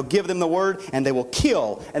Him, and He'll give them the word, and they will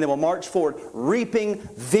kill, and they will march forward, reaping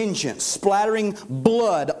vengeance, splattering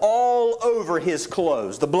blood all over His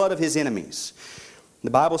clothes, the blood of His enemies. The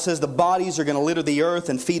Bible says the bodies are going to litter the earth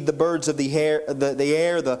and feed the birds of the air.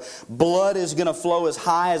 The blood is going to flow as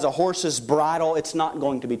high as a horse's bridle. It's not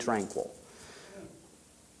going to be tranquil.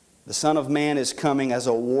 The Son of Man is coming as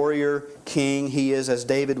a warrior king. He is, as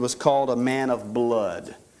David was called, a man of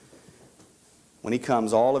blood. When He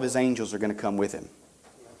comes, all of His angels are going to come with Him.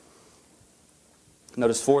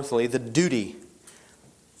 Notice fourthly, the duty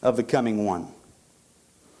of the coming one.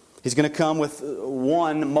 He's going to come with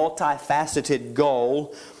one multifaceted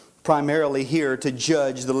goal, primarily here to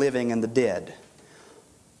judge the living and the dead.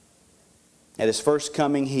 At His first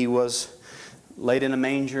coming, He was laid in a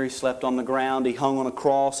manger, He slept on the ground, He hung on a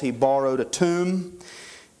cross, He borrowed a tomb.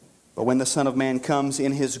 But when the Son of Man comes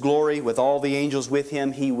in His glory with all the angels with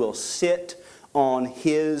Him, He will sit on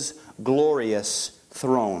His glorious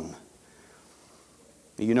throne.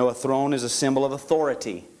 You know, a throne is a symbol of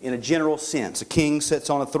authority in a general sense. A king sits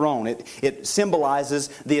on a throne. It symbolizes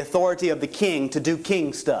the authority of the king to do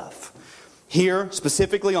king stuff. Here,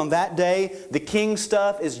 specifically on that day, the king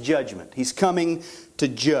stuff is judgment. He's coming to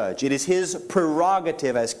judge. It is His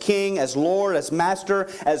prerogative as king, as Lord, as master,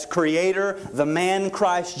 as creator. The man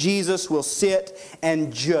Christ Jesus will sit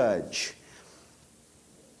and judge.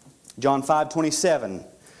 John 5:27,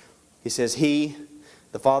 He says,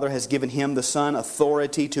 the Father has given Him, the Son,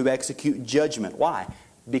 authority to execute judgment. Why?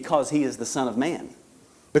 Because He is the Son of Man.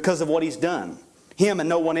 Because of what He's done. Him and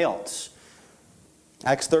no one else.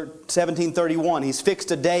 Acts 17:31, He's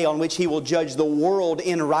fixed a day on which He will judge the world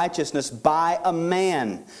in righteousness by a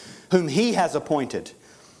man whom He has appointed.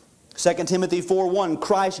 2 Timothy 4:1,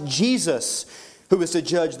 Christ Jesus, who is to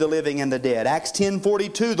judge the living and the dead. Acts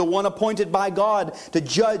 10:42, the one appointed by God to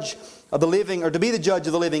judge of the living, or to be the judge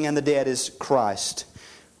of the living and the dead, is Christ.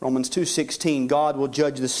 Romans 2:16, God will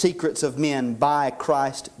judge the secrets of men by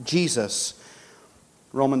Christ Jesus.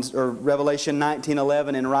 Revelation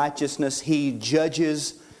 19:11, in righteousness He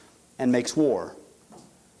judges and makes war.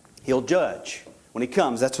 He'll judge when He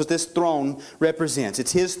comes. That's what this throne represents.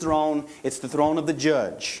 It's His throne. It's the throne of the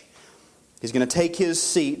judge. He's going to take His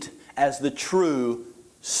seat as the true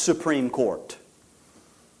Supreme Court.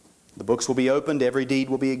 The books will be opened. Every deed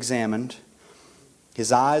will be examined.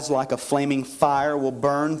 His eyes, like a flaming fire, will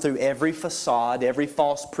burn through every facade, every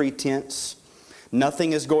false pretense.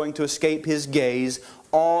 Nothing is going to escape His gaze.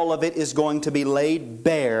 All of it is going to be laid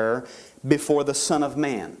bare before the Son of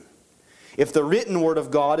Man. If the written Word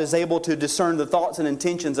of God is able to discern the thoughts and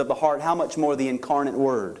intentions of the heart, how much more the incarnate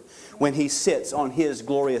Word when He sits on His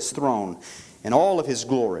glorious throne in all of His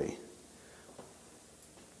glory.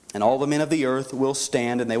 And all the men of the earth will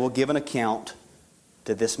stand and they will give an account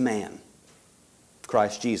to this man,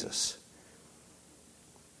 Christ Jesus.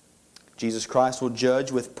 Jesus Christ will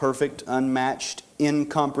judge with perfect, unmatched,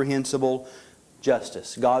 incomprehensible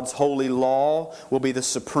justice. God's holy law will be the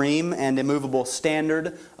supreme and immovable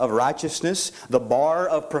standard of righteousness. The bar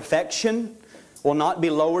of perfection will not be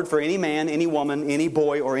lowered for any man, any woman, any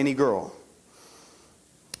boy, or any girl.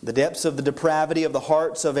 The depths of the depravity of the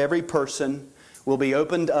hearts of every person will be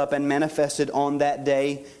opened up and manifested on that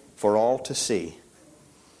day for all to see.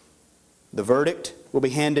 The verdict will be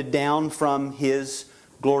handed down from His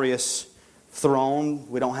glorious throne.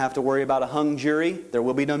 We don't have to worry about a hung jury. There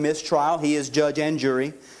will be no mistrial. He is judge and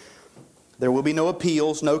jury. There will be no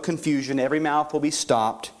appeals, no confusion. Every mouth will be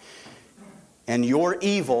stopped. And your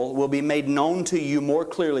evil will be made known to you more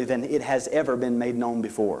clearly than it has ever been made known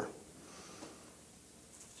before.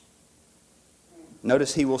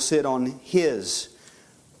 Notice He will sit on His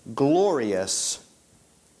glorious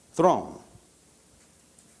throne.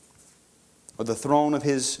 Or the throne of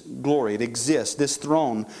His glory. It exists. This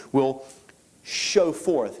throne will show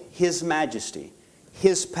forth His majesty,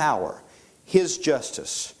 His power, His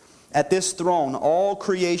justice. At this throne, all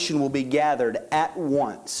creation will be gathered at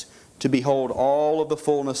once to behold all of the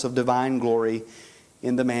fullness of divine glory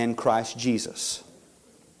in the man Christ Jesus.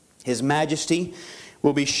 His majesty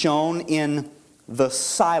will be shown in the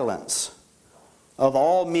silence of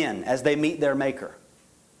all men as they meet their Maker.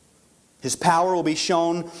 His power will be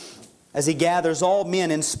shown as He gathers all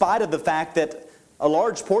men in spite of the fact that a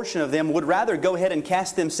large portion of them would rather go ahead and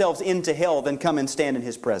cast themselves into hell than come and stand in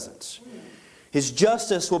His presence. His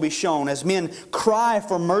justice will be shown as men cry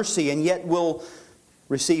for mercy and yet will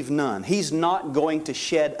receive none. He's not going to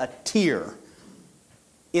shed a tear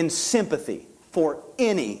in sympathy for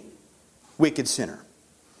any wicked sinner.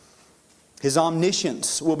 His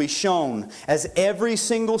omniscience will be shown as every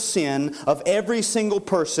single sin of every single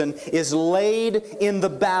person is laid in the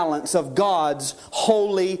balance of God's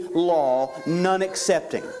holy law, none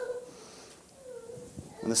excepting.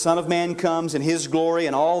 When the Son of Man comes in His glory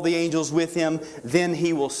and all the angels with Him, then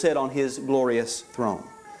He will sit on His glorious throne.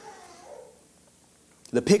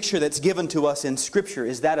 The picture that's given to us in Scripture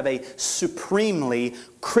is that of a supremely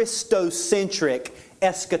Christocentric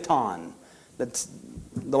eschaton. That's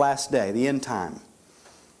the last day, the end time.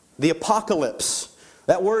 The apocalypse.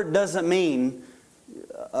 That word doesn't mean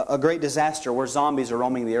a great disaster where zombies are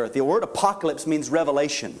roaming the earth. The word apocalypse means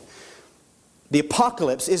revelation. The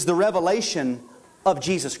apocalypse is the revelation of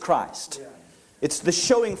Jesus Christ. It's the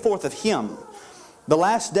showing forth of Him. The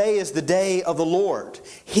last day is the day of the Lord.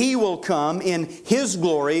 He will come in His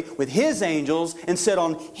glory with His angels and sit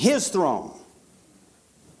on His throne.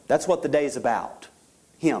 That's what the day is about.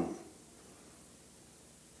 Him.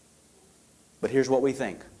 But here's what we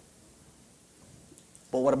think.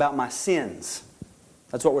 But what about my sins?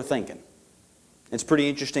 That's what we're thinking. It's pretty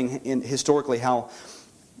interesting historically how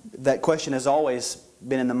that question has always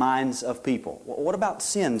been in the minds of people. Well, what about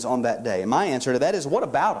sins on that day? And my answer to that is, what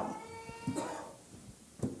about them?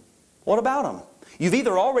 What about them? You've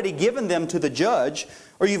either already given them to the judge,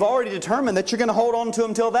 or you've already determined that you're going to hold on to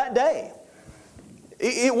them till that day.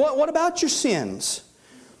 What about your sins?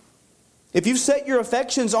 If you set your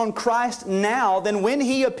affections on Christ now, then when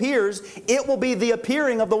He appears, it will be the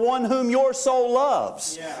appearing of the one whom your soul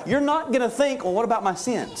loves. Yeah. You're not going to think, well, what about my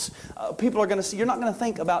sins? People are going to see. You're not going to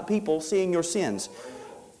think about people seeing your sins.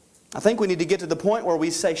 I think we need to get to the point where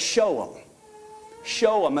we say, show them.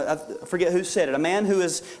 Show them. I forget who said it. A man who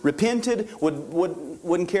has repented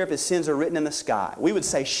wouldn't care if his sins are written in the sky. We would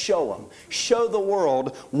say, show them. Show the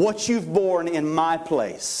world what you've borne in my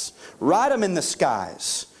place. Write them in the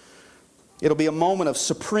skies. It'll be a moment of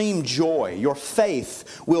supreme joy. Your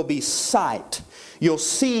faith will be sight. You'll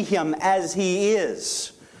see Him as He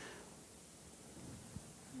is.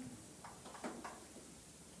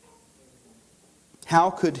 How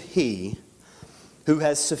could He, who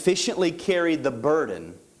has sufficiently carried the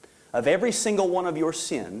burden of every single one of your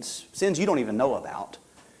sins, sins you don't even know about,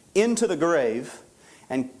 into the grave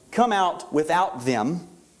and come out without them,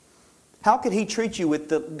 how could He treat you with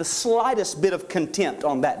the slightest bit of contempt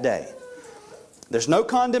on that day? There's no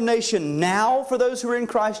condemnation now for those who are in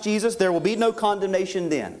Christ Jesus. There will be no condemnation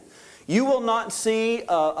then. You will not see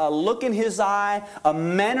a look in His eye, a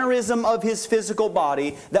mannerism of His physical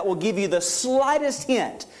body that will give you the slightest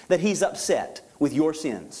hint that He's upset with your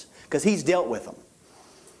sins, because He's dealt with them.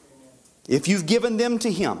 If you've given them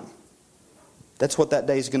to Him, that's what that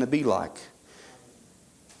day is going to be like.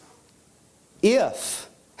 If,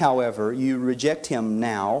 however, you reject Him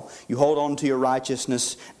now, you hold on to your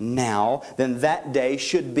righteousness now, then that day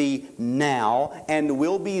should be now and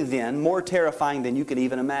will be then more terrifying than you could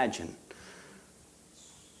even imagine.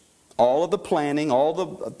 All of the planning, all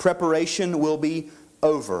the preparation will be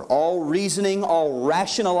over. All reasoning, all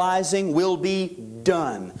rationalizing will be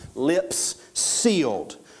done. Lips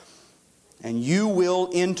sealed. And you will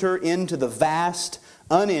enter into the vast,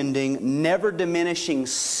 unending, never diminishing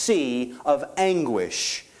sea of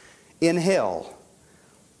anguish in hell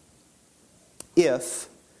if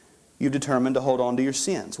you determine to hold on to your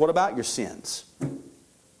sins. What about your sins?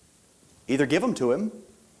 Either give them to Him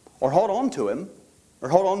or hold on to Him or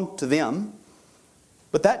hold on to them.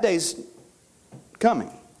 But that day's coming.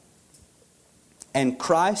 And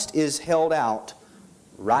Christ is held out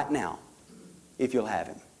right now if you'll have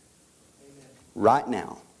Him. Right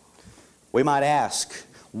now. We might ask,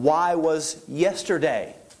 why was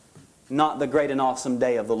yesterday not the great and awesome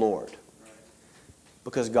day of the Lord?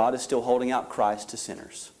 Because God is still holding out Christ to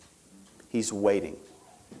sinners. He's waiting.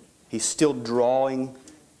 He's still drawing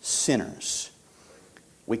sinners.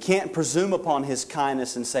 We can't presume upon His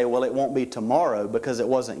kindness and say, well, it won't be tomorrow because it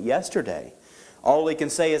wasn't yesterday. All we can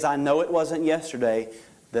say is, I know it wasn't yesterday.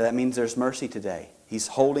 That means there's mercy today. He's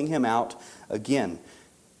holding him out again.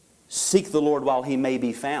 Seek the Lord while He may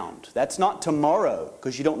be found. That's not tomorrow,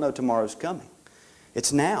 because you don't know tomorrow's coming.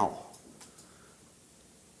 It's now.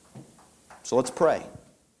 So let's pray.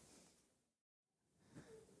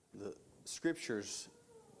 The Scriptures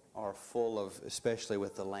are full of, especially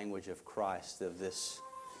with the language of Christ, of this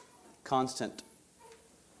constant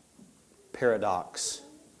paradox.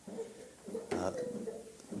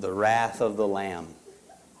 The wrath of the Lamb.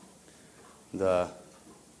 The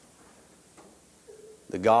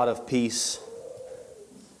God of peace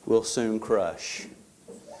will soon crush.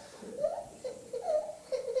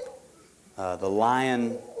 The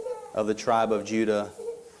Lion of the tribe of Judah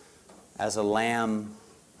as a lamb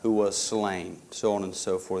who was slain, so on and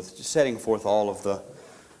so forth, setting forth all of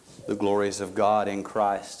the glories of God in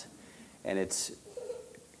Christ. And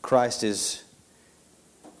Christ is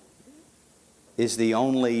the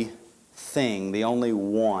only thing, the only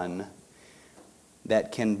one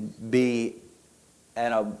that can be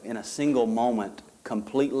in a single moment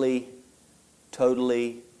completely,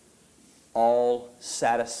 totally, all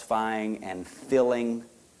satisfying and filling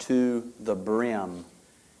to the brim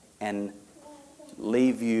and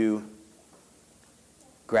leave you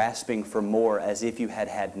grasping for more as if you had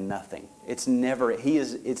had nothing. It's never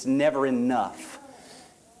enough.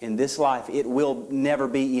 In this life, it will never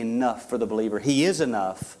be enough for the believer. He is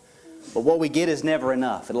enough, but what we get is never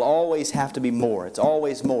enough. It'll always have to be more. It's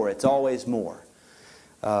always more. It's always more.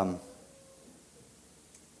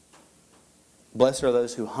 Blessed are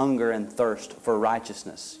those who hunger and thirst for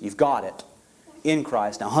righteousness. You've got it in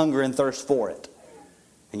Christ. Now hunger and thirst for it.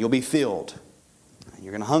 And you'll be filled. And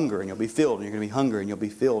you're going to hunger and you'll be filled. And you're going to be hungry and you'll be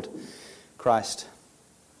filled. Christ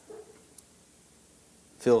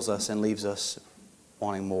fills us and leaves us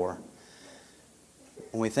wanting more.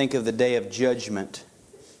 When we think of the day of judgment,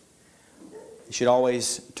 we should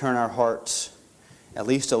always turn our hearts at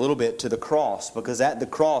least a little bit to the cross, because at the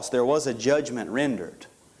cross there was a judgment rendered.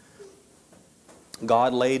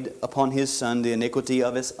 God laid upon His Son the iniquity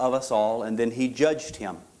of us all, and then He judged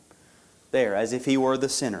Him there as if He were the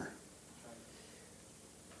sinner.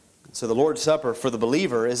 So the Lord's Supper for the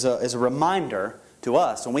believer is a reminder to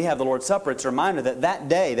us. When we have the Lord's Supper, it's a reminder that that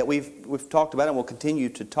day that we've talked about and we'll continue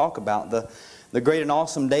to talk about, the great and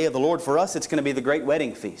awesome day of the Lord, for us it's going to be the great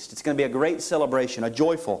wedding feast. It's going to be a great celebration, a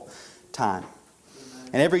joyful time.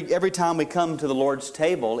 And every time we come to the Lord's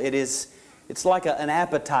table, it's like an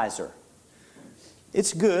appetizer.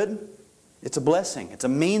 It's good. It's a blessing. It's a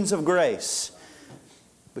means of grace.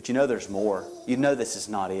 But you know there's more. You know this is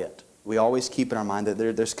not it. We always keep in our mind that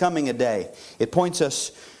there's coming a day. It points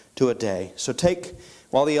us to a day. So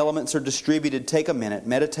while the elements are distributed, take a minute.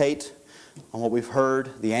 Meditate on what we've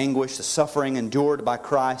heard, the anguish, the suffering endured by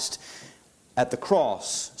Christ at the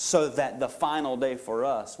cross, so that the final day for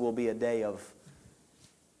us will be a day of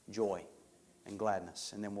joy and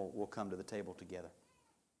gladness. And then we'll come to the table together.